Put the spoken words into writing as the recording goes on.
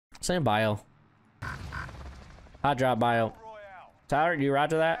Same bio. Hot drop bio. Tyler, do you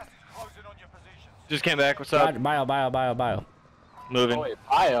roger that? Just came back. What's up? Bio. Moving. Oh, wait,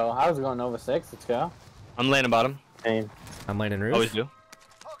 bio. I was going Nova 6. Let's go. I'm landing bottom. Same. I'm landing roof. Always do.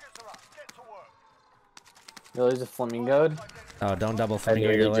 Yo, there's a flamingo. Oh, don't double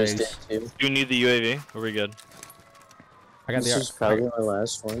flamingo your legs. Do you need the UAV? Are we good? I got This the. is probably my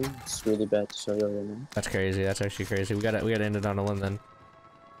last one. It's really bad to show you right now. That's crazy. That's actually crazy. We gotta end it on a limb then.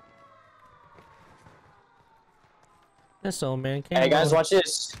 This old man can't. Hey guys, watch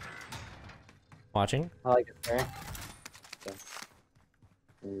this. Watching. I like it there.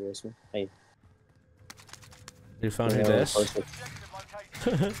 Hey. New phone who this?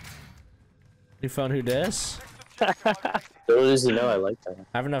 New phone who this? Little does he know I like that.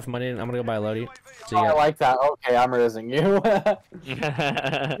 I have enough money. I'm gonna go buy a Lodi. So Oh, I like that. Okay, I'm raising you. You Hey,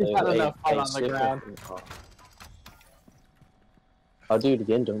 had enough fun on the ground. I'll do it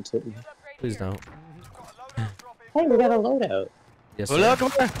again, don't tip me. Please don't. Hey, we got a loadout. Yes, Well, sir. look,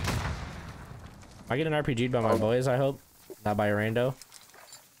 come here. I get an RPG'd by my boys, I hope. Not by a rando.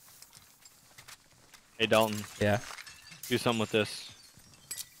 Hey, Dalton. Yeah. Do something with this.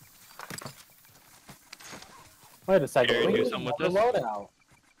 Wait a second. Here, we do need something with another this. loadout.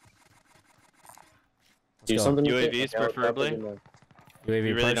 Do go. something with UAVs it. preferably? UAV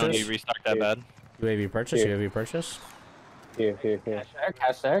You really don't need purchase. to restock that bad. UAV purchase. Here. UAV purchase. Here. Cash there,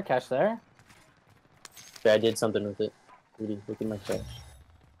 cash there, cash there. Yeah, I did something with it. Rudy, look at my cash.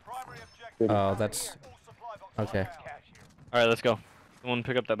 Rudy. Oh, that's okay. Alright, let's go. Someone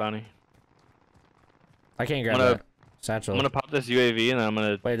pick up that bounty. I can't grab I'm gonna- that satchel. I'm gonna pop this UAV and then I'm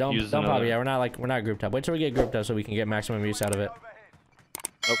gonna Wait, don't use pop. another. Yeah, we're not grouped up. Wait till we get grouped up so we can get maximum use out of it.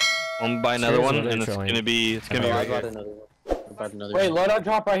 Nope. I'm gonna buy another Seriously, one and it's literally. gonna be I right bought here. another one. I bought another Wait, one. loadout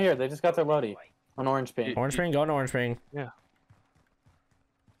drop right here. They just got their loadie. On orange ping. Orange Spring, go to Orange Spring. Where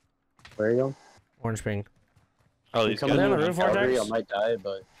are you? Orange Spring. Oh, these Coming guys, in in the with roof Calgary, I vortex? might die,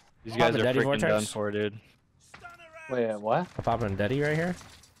 but these guys Pop are a daddy freaking vortex? done for, dude. Wait, what? I'm popping Deddy right here.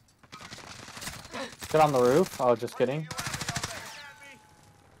 Get on the roof. Oh, just kidding.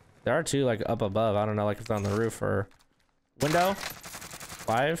 There are two like up above. I don't know like if they're on the roof or window.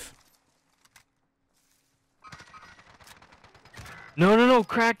 5. No,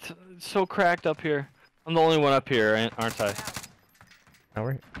 cracked. It's so cracked up here. I'm the only one up here, aren't I?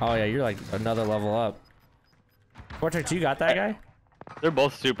 Oh yeah, you're like another level up. Vortex, you got that guy? They're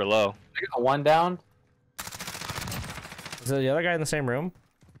both super low. I got one down. Is the other guy in the same room?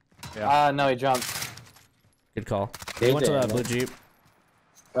 Yeah. No, he jumped. Good call. They He went to did, the man. blue Jeep.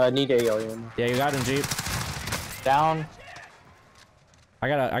 need AR ammo. Yeah, you got him, Jeep. Down. I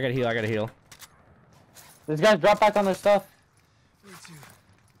gotta heal. These guys drop back on their stuff.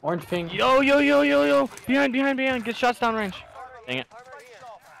 Orange ping. Yo! Behind! Get shots down range. Dang it.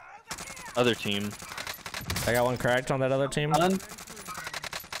 Other team. I got one cracked on that other team. Done.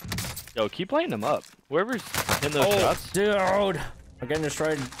 Yo, keep lighting them up. Whoever's hitting those shots. Dude, I'm getting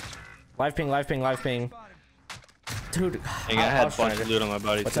destroyed. Live ping. Dude, Dang, I had a bunch of loot on my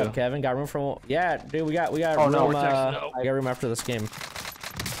body what's too. up, Kevin? Got room for? Yeah, dude, we got Oh, room. no, We got room after this game.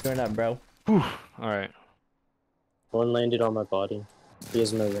 Join up, bro. All right. One landed on my body. He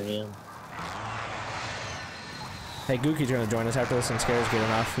has no RAM. Hey, Gookie's gonna join us after this and scares getting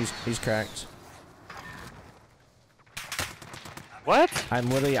off. He's cracked. What? I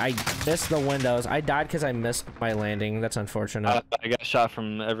missed the windows. I died because I missed my landing. That's unfortunate. I got shot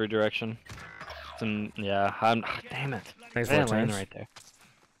from every direction. Yeah, damn it. Thanks I for didn't land the right there.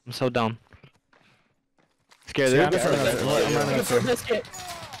 I'm so dumb. Scared. Yeah, They're I'm running up there.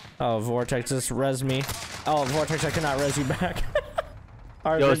 Oh, Vortex just res me. Oh, Vortex, I cannot res you back.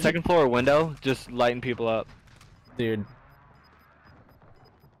 Alright, Yo, Reggie. second floor window, just lighting people up. Dude.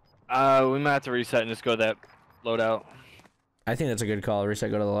 We might have to reset and just go that loadout. I think that's a good call. Reset,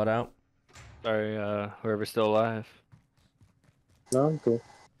 go to the loadout. Sorry, whoever's still alive. No, I'm cool.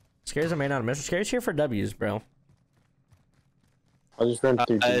 Scares may not have missed. Scares here for W's, bro. I'll just run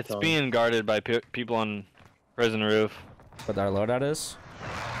through It's decon. being guarded by people on prison roof. What our loadout is?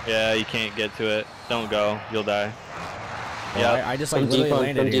 Yeah, you can't get to it. Don't go. You'll die. Yeah. Yeah. I just like From literally decon,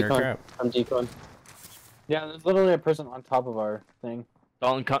 landed from here. decon, Crap. from decon. Yeah, there's literally a person on top of our thing.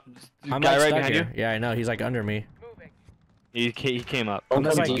 Dalton, I'm guy like right stuck behind here. you. Yeah, I know. He's like under me. He came up. I'm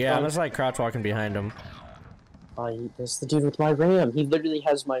just From like, yeah, I'm decon. just like crouch walking behind him. That's the dude with my RAM. He literally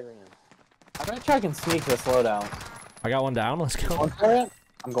has my RAM. I'm gonna try and sneak this loadout. I got one down. Let's go. Going for it?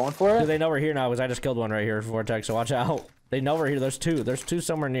 I'm going for Dude, it. they know we're here now because I just killed one right here, Vortex. So watch out. They know we're here. There's two. There's two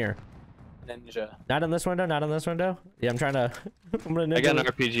somewhere near. ninja. Not in this window. Not in this window. Yeah, I'm trying to. I'm gonna. I got an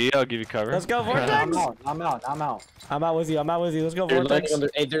ninja. RPG. I'll give you cover. Let's go, Vortex. I'm out. I'm out. I'm out. I'm out with you. I'm out with you. Let's go, They're Vortex. landing on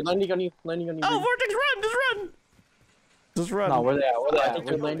hey, they're landing on you. Landing on you. Oh, Rudy. Vortex, run! Just run! Just run. No, where they at? Where they I at? think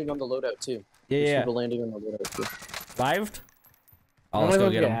they're landing on the loadout too. Yeah, There's yeah. people landing on the loadout too. Lived? Oh, Wanna let's go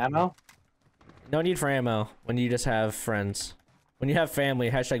go get him. ammo? No need for ammo when you just have friends. When you have family,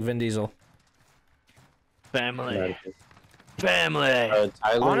 hashtag Vin Diesel. Family. Family.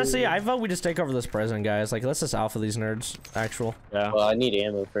 Tyler, Honestly, I vote we just take over this prison, guys. Like, let's just alpha these nerds. Actual. Yeah. Well, I need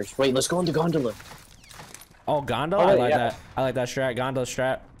ammo first. Wait, let's go on the gondola. Oh, gondola? Oh, I wait, like yeah. that. I like that strat. Gondola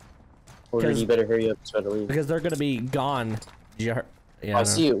strat. Or you better hurry up and try to leave. Because they're gonna be gone. Yeah, I no.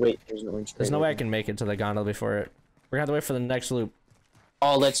 see it. Wait, there's an orange. There's crate no way I open. can make it to the gondola before it. We're gonna have to wait for the next loop.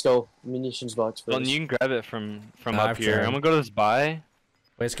 Oh, let's go. Munitions box first. Well, you can grab it from Nah, up I've here. tried. I'm gonna go to this buy.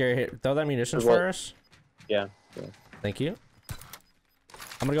 Wait, Scary, hit. Throw that munitions For what? for us. Yeah. Thank you.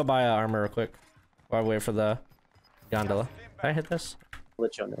 I'm gonna go buy armor real quick while I wait for the gondola. Can I hit this? I'll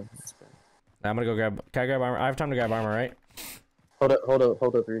let you know. Nah, I'm gonna go grab. Can I grab armor? I have time to grab armor, right? Hold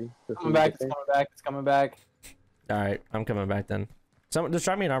up, Rudy. Coming back. It's coming back. It's coming back. All right, I'm coming back then. Someone just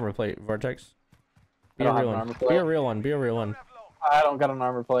drop me an armor plate, Vortex. Be I a don't have real an one. armor Be a plate. real one. Be a real one. I don't got an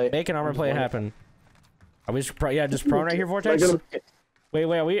armor plate. Make an armor plate happen. Are we just yeah, just prone right here, I Vortex? gotta- Wait,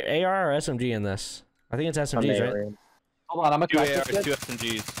 are we AR or SMG in this? I think it's SMGs, right? Hold on, I'm a 2 crack ARs, this 2 shit.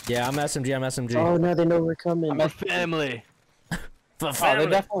 SMGs. Yeah, I'm SMG. I'm SMG. Oh, now they know we're coming. We're family. Oh, they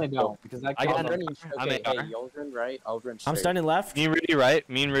definitely don't because that I got killed an- them. I'm Okay, AR. hey, y'all run right. I'll run straight. I'm standing left. Me and Rudy right.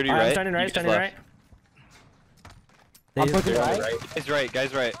 Me and Rudy right. I'm standing right. You guys Standing right. left. I'm They- pushing They're on right. the right. Guys right.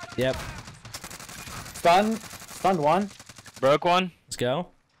 Guys right. Yep. Stunned one. Broke one. Let's go.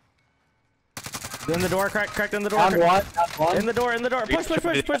 In the door, cracked in the door. Down one. Down one. In the door, in the door. Push through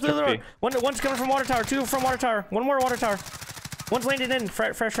the door. One's coming from water tower. 2 from water tower. 1 more water tower. One's landing in.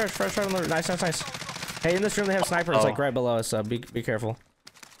 Fresh on the nice. Hey, in this room they have snipers like right below us. So be careful.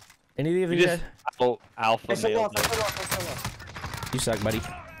 Any of You you just guys? alpha male. You suck, buddy.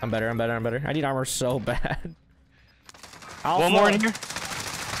 I'm better. I need armor so bad. Alpha. One more in here.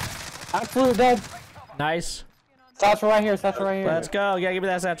 Absolute dead. Nice. Satchel right here. Let's go. Yeah, give me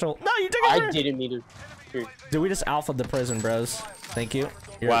that satchel. No, you took it. I first. didn't mean to. Here. Dude, we just alphaed the prison, bros. Thank you.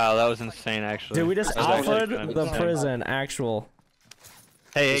 Wow, that was insane actually. Dude, we just That was actually alphaed kind of the insane. prison. Actual.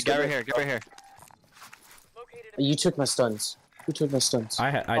 Hey, get right here. Get right here. You took my stuns. Who took my stuns?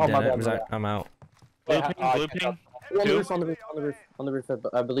 I Oh, my didn't. bad. I'm out. Blue Yeah, ping. I Blue can ping. On the Two? roof, on the roof,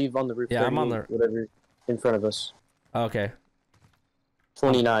 I believe on the roof. Yeah, I'm on 38, whatever, in front of us. Okay.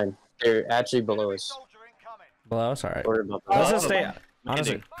 29. They're actually below us. Below us. All right. Or above Let's us. just stay.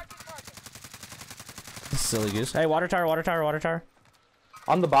 Honestly, Landing. silly goose. Hey, water tower.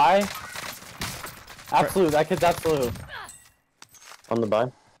 On the buy. Absolute. That kid's absolute. On the buy.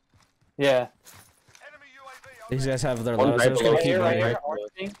 Yeah. These guys have their One lows. right Just below gonna keep here, running. right orange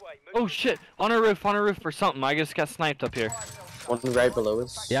thing. Oh shit! On a roof for something. I just got sniped up here. One right below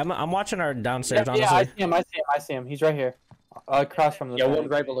us. Yeah, I'm watching our downstairs. Yeah, I Honestly. see him. He's right here. Across from the. Yeah, one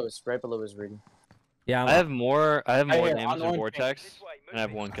building. right below us. Right below us, Rudy. Yeah. I have more Right here, damage on than orange Vortex, and I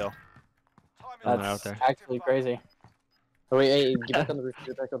have 1 kill. That's out there. actually crazy. Oh wait, hey, get back on the roof.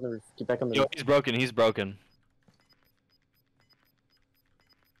 Get back on the roof. Get back on the Yo, roof. he's broken.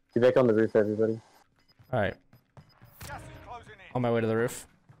 Get back on the roof, everybody. All right. On my way to the roof.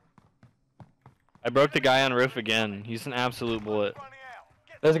 I broke the guy on roof again. He's an absolute bullet.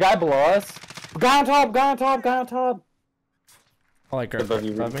 There's a guy below us. Guy on top. Oh, like Above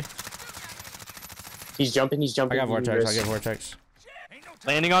you, above me. He's jumping. I got vortex.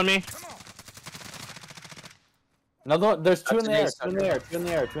 Landing on me. Another. There's 2 in the air. That's 2 in the air. 2 in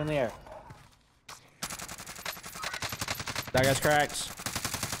the air. 2 in the air. That guy's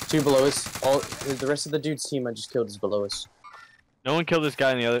cracked. 2 below us. All the rest of the dude's team I just killed is below us. No one killed this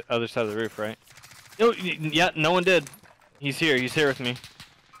guy on the other side of the roof, right? No, yeah, no one did. He's here with me.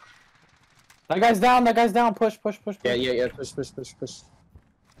 That guy's down. Push. Yeah. Push.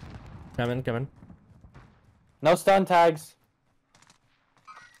 Coming. No stun tags.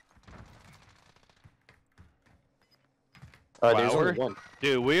 There's Wow, only one.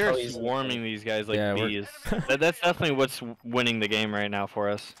 Dude, we are Oh, he's- swarming these guys like Yeah, bees. That's definitely what's winning the game right now for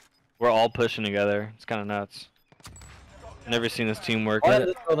us. We're all pushing together. It's kind of nuts. Never seen this team work. One in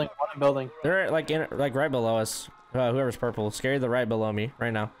this building. One in building. They're like right below us. Whoever's purple. Scary, they're right below me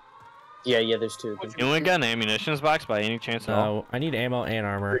right now. Yeah, there's 2. Anyone got an ammunitions box by any chance at all? No, I need ammo and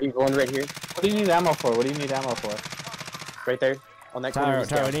armor. One right here. What do you need ammo for? Right there. On that corner.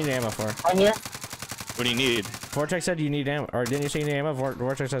 Tyler, we need ammo for. Right here. What do you need? Vortex said you need ammo, or didn't you say you need ammo?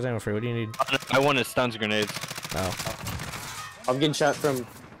 Vortex has ammo for you. What do you need? I wanted stuns grenades. Oh, I'm getting shot from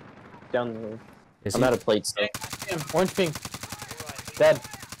down there. Is I'm he? out of plates though. Orange ping. Dead.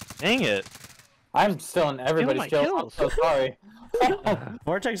 Dang it. I'm still in everybody's Stealing my kills. I'm so sorry.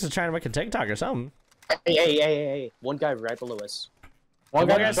 Vortex is trying to make a TikTok or something. Hey. One guy right below us. One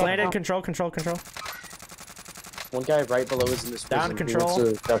guy guy's dropped landed. down. Control. One guy right below us in this Down, prison. He control.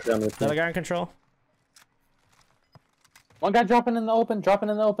 wants to drop down with me. Another guy in control. One guy dropping in the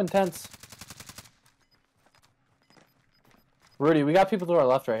open tents. Rudy, we got people to our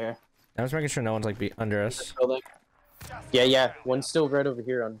left right here. I'm just making sure no one's like under us. Building. Yeah. One's still right over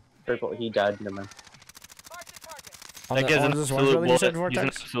here on purple. He died. Never mind. That guy's an this one absolute building you said, bullet. He's an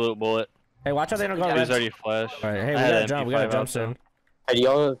Vortex? absolute bullet. Hey, watch out they don't go He's red. already flashed. Alright, hey, we I had gotta an jump. We gotta MP5 jump out, soon. Hey, do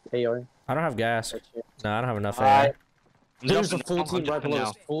y'all have AR? I don't have gas. No, I don't have enough Hi. AR. There's a Jumping full now, team I'm right jumping below now.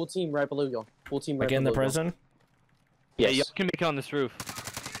 us. Full team right below y'all. Full team right Like in the below y'all. prison? Yeah, Yes. y'all can make it on this roof.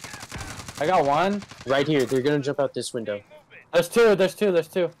 I got one. Right here. They're gonna jump out this window. There's two. Oh,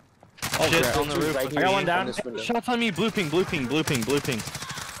 Shit, shit, on the roof. Right I here got one on down. this window. Shots on me. Blue ping.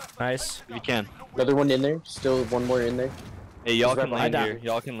 Nice. If you can. Another one in there. Still one more in there. Hey, y'all He's right can land behind here.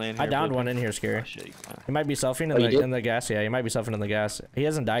 Y'all can land here. I downed Blue one ping. in here, Scary. Oh, shit, you can. He might be selfing Oh, you did? in the gas. Yeah, he might be selfing in the gas. He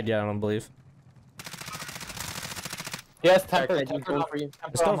hasn't died yet, I don't believe. Yes, Alright, temper. can I do gold for you?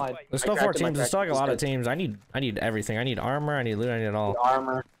 There's still, online. there's still I 4 cracked him, I teams. There's still like a cracked lot him. of teams. I need everything. I need armor. I need loot. I need it all.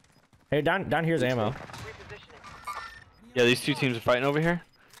 Armor. Hey, down here's ammo. Yeah, these two teams are fighting over here.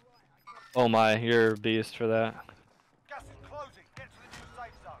 Oh my, you're a beast for that.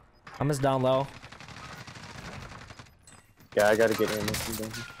 I'm just down low. Yeah, I gotta get ammo from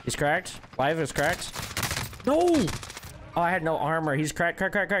down here. He's cracked. Live is cracked. No! Oh, I had no armor. He's cracked.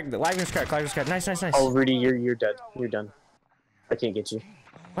 Live is cracked. Nice. Oh, Rudy, you're dead. You're done. I can't get you.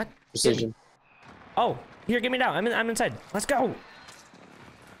 What? Precision. Oh, here, get me down. I'm inside. Let's go.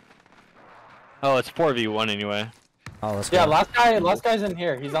 Oh, it's 4v1 anyway. Oh, let's go. Yeah, last guy's in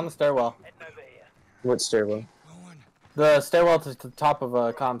here. He's on the stairwell. What stairwell? The stairwell to the top of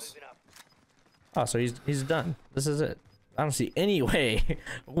comms. Oh, so he's done. This is it. I don't see any way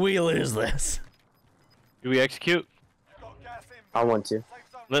we lose this. Do we execute? I want to.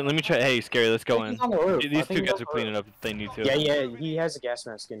 Let me try. Hey, Scary, let's go in. He's on the roof. These I think two he's guys on will the clean roof. it up if they need to. Yeah, he has a gas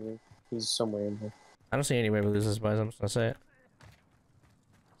mask in here. He's somewhere in here. I don't see any way we lose this, boys. I'm just gonna say it.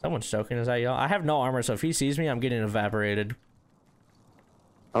 Someone's choking. Is that y'all? I have no armor, so if he sees me, I'm getting evaporated.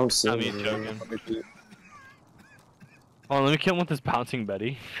 I don't see Not me him. joking. Oh, let me kill him with this bouncing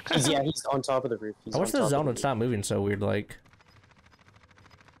Betty. He's on top of the roof. He's I wish on the top zone of would stop moving so weird. Like,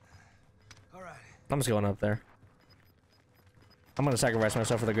 I'm just going up there. I'm gonna sacrifice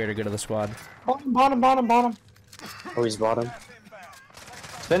myself for the greater good of the squad. Bottom. Oh, he's bottom.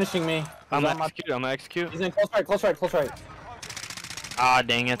 Finishing me. I'm gonna execute. He's in close right. Ah,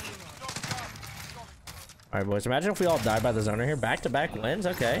 dang it. All right, boys. Imagine if we all died by the zoner here. Back-to-back wins.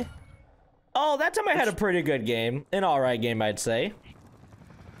 Okay. Oh, that time I had a pretty good game. An alright game, I'd say.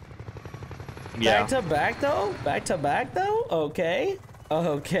 Yeah. Back-to-back though. Okay.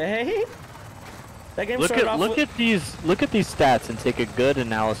 That game started off Look at these stats and take a good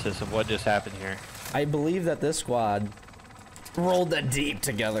analysis of what just happened here. I believe that this squad rolled the deep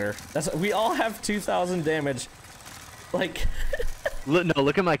together. We all have 2,000 damage. Like,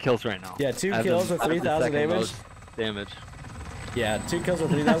 Look at my kills right now. yeah, 2 kills with 3,000 damage. Yeah, 2 kills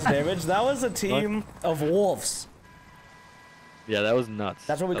with 3,000 damage. That was a team of wolves. Yeah, that was nuts.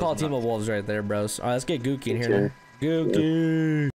 That's what we call a team of wolves right there, bros. All right, let's get Gookie in here. Okay. Gookie.